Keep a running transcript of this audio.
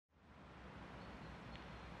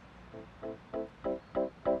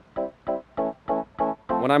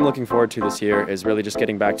What I'm looking forward to this year is really just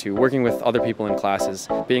getting back to working with other people in classes,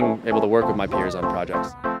 being able to work with my peers on projects.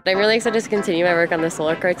 I'm really excited to continue my work on the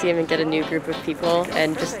solar car team and get a new group of people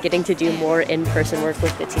and just getting to do more in-person work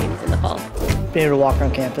with the team in the fall. Being able to walk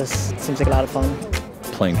around campus seems like a lot of fun.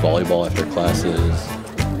 Playing volleyball after classes.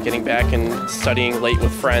 Getting back and studying late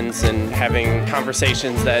with friends and having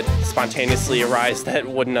conversations that spontaneously arise that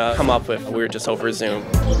wouldn't come up if we were just over Zoom.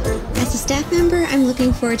 As a staff member, I'm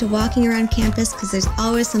looking forward to walking around campus because there's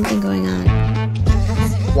always something going on.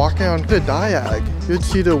 Walking on the diag, you'd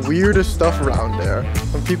see the weirdest stuff around there.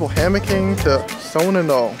 From people hammocking to someone in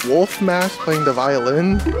a wolf mask playing the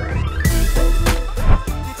violin.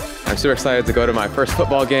 I'm super excited to go to my first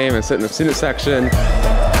football game and sit in the student section.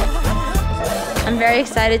 I'm very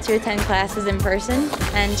excited to attend classes in person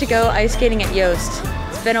and to go ice skating at Yost.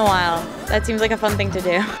 It's been a while. That seems like a fun thing to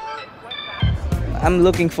do. I'm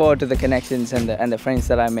looking forward to the connections and the friends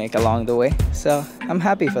that I make along the way, so I'm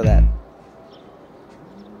happy for that.